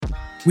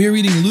We are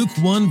reading Luke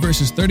 1,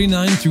 verses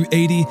 39 through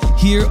 80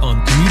 here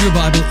on Commuter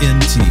Bible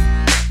NT.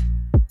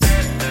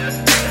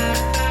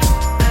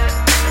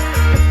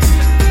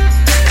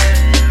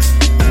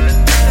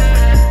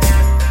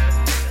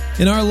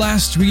 In our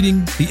last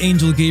reading, the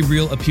angel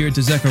Gabriel appeared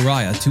to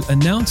Zechariah to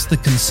announce the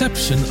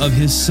conception of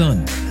his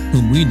son,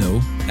 whom we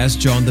know as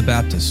John the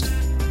Baptist.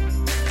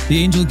 The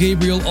angel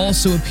Gabriel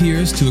also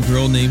appears to a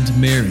girl named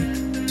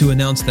Mary to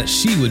announce that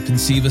she would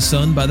conceive a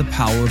son by the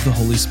power of the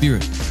Holy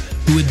Spirit,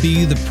 who would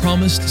be the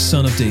promised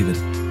Son of David,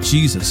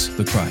 Jesus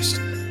the Christ.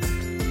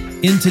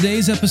 In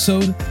today's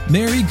episode,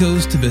 Mary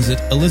goes to visit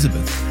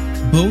Elizabeth.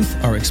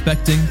 Both are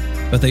expecting,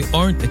 but they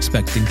aren't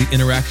expecting the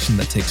interaction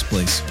that takes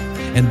place,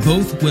 and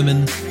both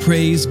women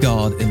praise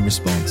God in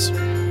response.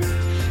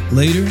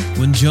 Later,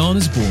 when John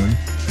is born,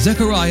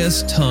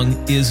 Zechariah's tongue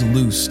is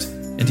loosed,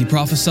 and he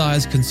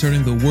prophesies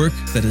concerning the work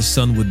that his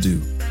son would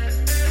do.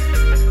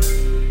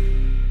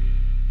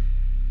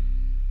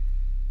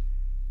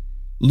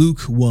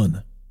 Luke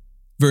 1,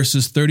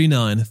 verses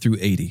 39 through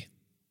 80.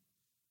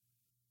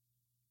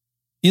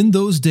 In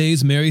those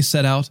days Mary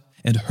set out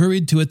and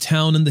hurried to a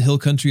town in the hill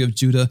country of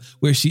Judah,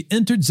 where she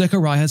entered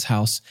Zechariah's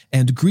house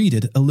and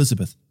greeted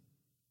Elizabeth.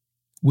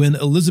 When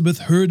Elizabeth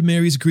heard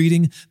Mary's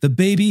greeting, the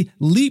baby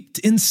leaped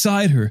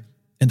inside her,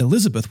 and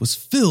Elizabeth was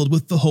filled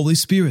with the Holy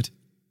Spirit.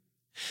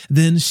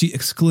 Then she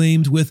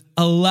exclaimed with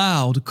a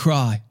loud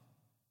cry,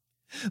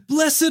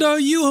 "Blessed are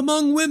you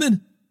among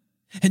women,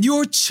 and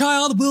your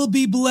child will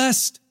be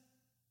blessed.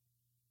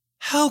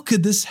 How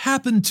could this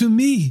happen to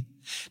me,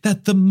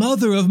 that the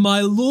mother of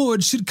my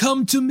Lord should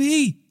come to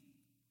me?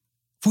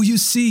 For you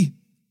see,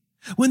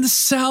 when the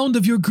sound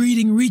of your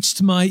greeting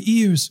reached my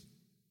ears,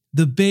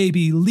 the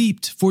baby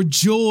leaped for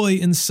joy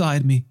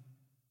inside me.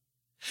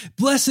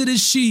 Blessed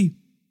is she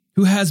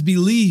who has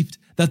believed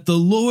that the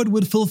Lord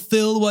would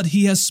fulfill what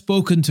he has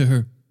spoken to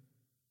her."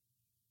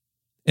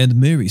 And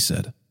Mary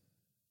said,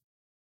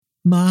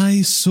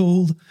 "My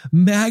soul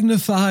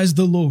magnifies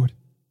the Lord,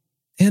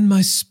 and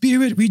my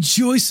spirit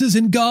rejoices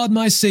in God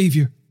my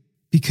Savior,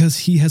 because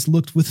he has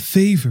looked with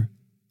favor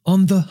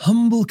on the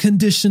humble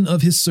condition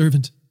of his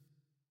servant.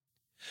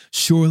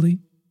 Surely,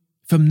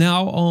 from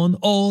now on,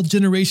 all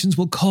generations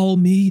will call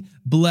me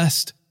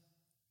blessed,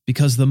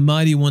 because the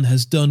Mighty One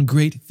has done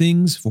great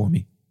things for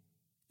me,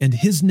 and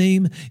his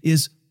name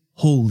is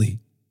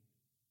holy.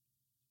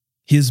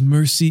 His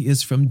mercy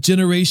is from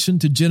generation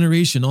to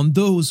generation on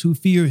those who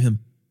fear him.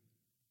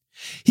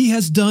 He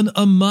has done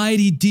a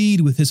mighty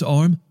deed with his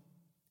arm.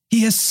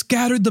 He has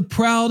scattered the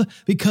proud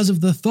because of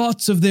the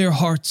thoughts of their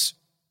hearts.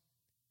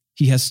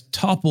 He has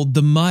toppled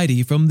the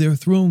mighty from their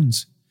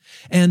thrones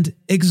and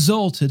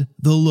exalted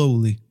the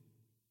lowly.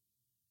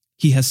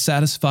 He has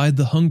satisfied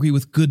the hungry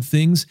with good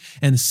things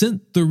and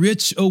sent the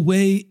rich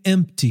away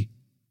empty.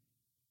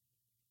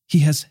 He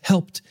has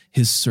helped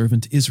his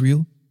servant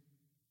Israel,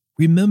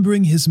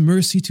 remembering his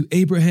mercy to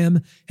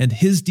Abraham and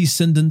his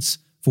descendants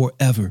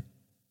forever,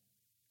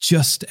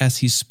 just as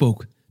he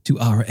spoke to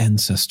our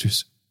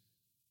ancestors."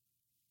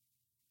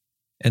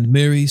 And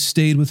Mary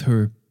stayed with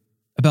her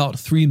about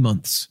 3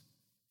 months.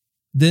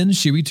 Then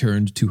she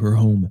returned to her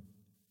home.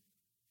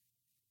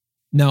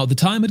 Now the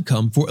time had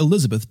come for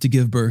Elizabeth to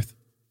give birth,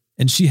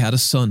 and she had a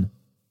son.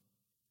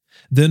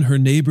 Then her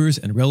neighbors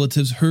and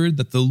relatives heard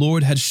that the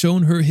Lord had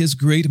shown her his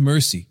great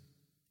mercy,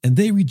 and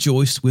they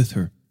rejoiced with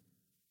her.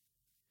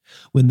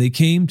 When they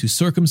came to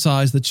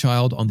circumcise the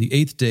child on the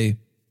 8th day,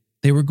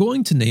 they were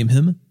going to name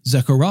him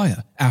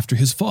Zechariah after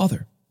his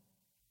father.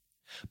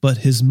 But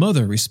his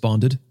mother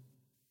responded,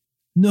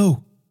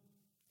 "No,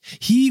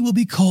 he will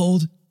be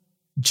called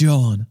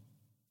John."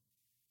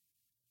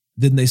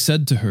 Then they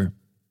said to her,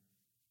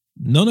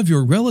 "None of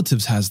your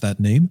relatives has that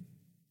name."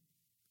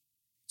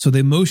 So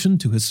they motioned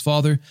to his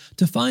father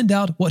to find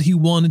out what he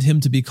wanted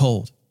him to be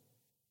called.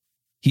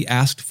 He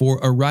asked for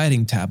a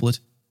writing tablet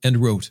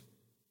and wrote,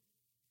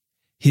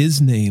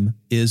 "His name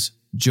is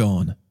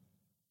John."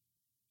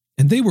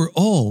 And they were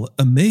all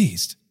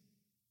amazed.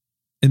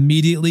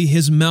 Immediately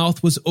his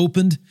mouth was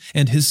opened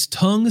and his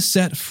tongue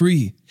set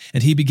free,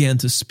 and he began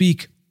to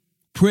speak,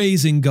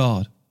 praising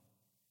God.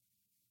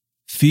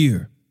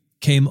 Fear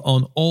came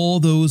on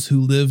all those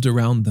who lived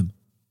around them,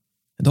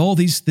 and all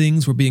these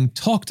things were being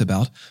talked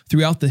about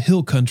throughout the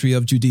hill country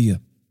of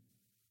Judea.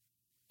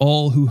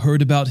 All who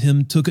heard about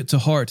him took it to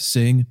heart,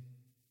 saying,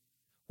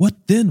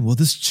 "What then will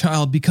this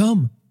child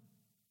become?"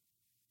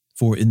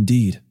 For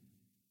indeed,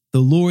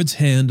 the Lord's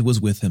hand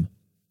was with him.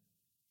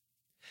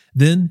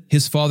 Then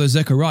his father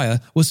Zechariah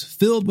was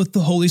filled with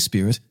the Holy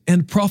Spirit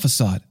and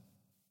prophesied,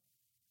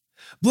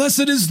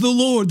 "Blessed is the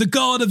Lord, the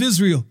God of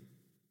Israel,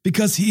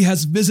 because he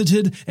has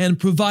visited and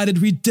provided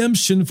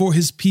redemption for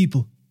his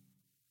people.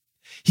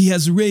 He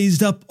has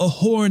raised up a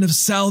horn of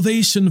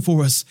salvation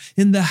for us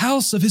in the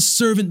house of his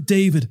servant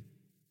David,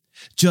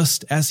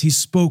 just as he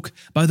spoke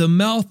by the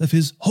mouth of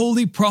his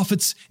holy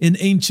prophets in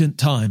ancient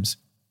times.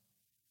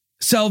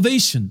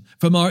 Salvation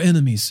from our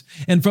enemies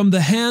and from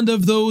the hand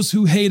of those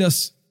who hate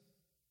us.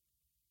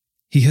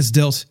 He has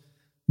dealt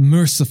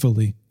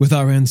mercifully with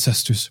our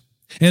ancestors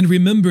and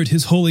remembered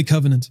his holy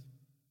covenant.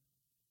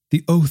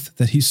 the oath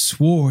that he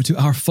swore to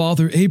our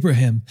father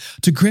Abraham,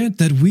 to grant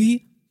that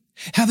we,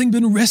 having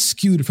been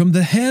rescued from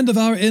the hand of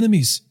our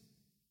enemies,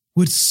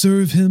 would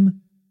serve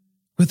him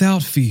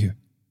without fear,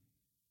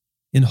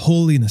 in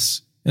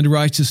holiness and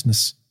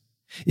righteousness,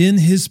 in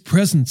his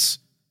presence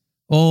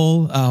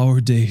all our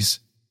days.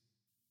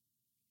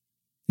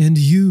 And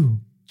you,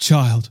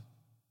 child,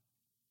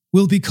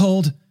 will be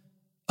called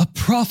a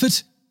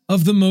prophet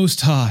of the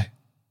Most High,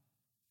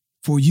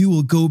 for you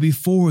will go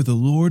before the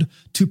Lord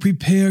to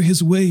prepare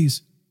his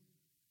ways,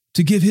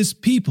 to give his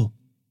people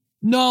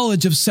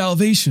knowledge of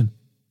salvation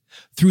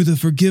through the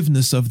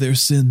forgiveness of their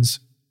sins.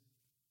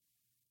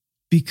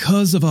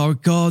 Because of our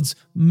God's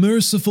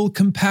merciful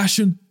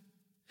compassion,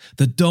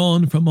 the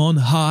dawn from on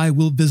high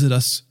will visit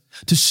us,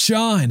 to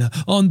shine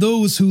on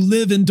those who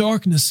live in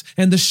darkness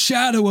and the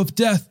shadow of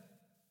death,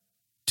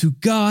 to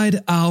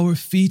guide our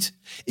feet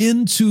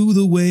into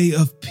the way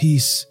of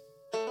peace.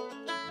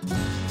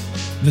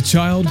 The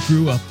child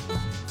grew up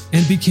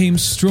and became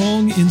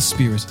strong in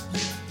spirit,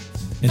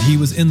 and he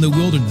was in the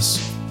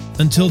wilderness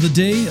until the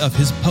day of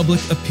his public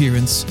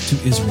appearance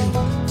to Israel.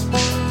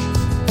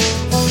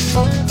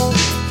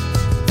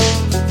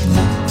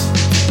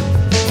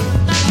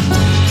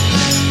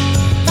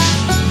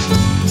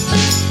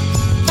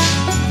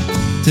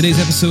 Today's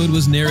episode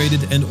was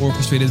narrated and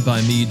orchestrated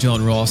by me,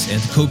 John Ross,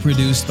 and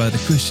co-produced by the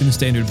Christian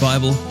Standard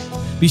Bible.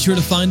 Be sure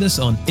to find us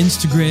on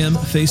Instagram,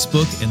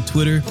 Facebook, and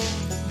Twitter.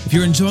 If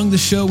you're enjoying the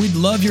show, we'd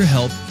love your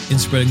help in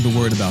spreading the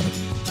word about it.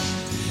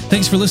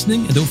 Thanks for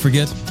listening, and don't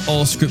forget,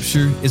 all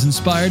Scripture is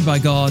inspired by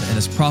God and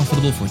is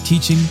profitable for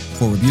teaching,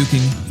 for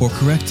rebuking, for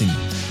correcting,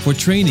 for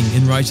training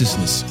in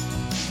righteousness,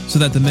 so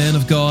that the man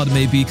of God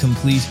may be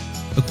complete,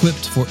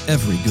 equipped for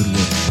every good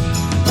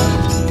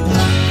work.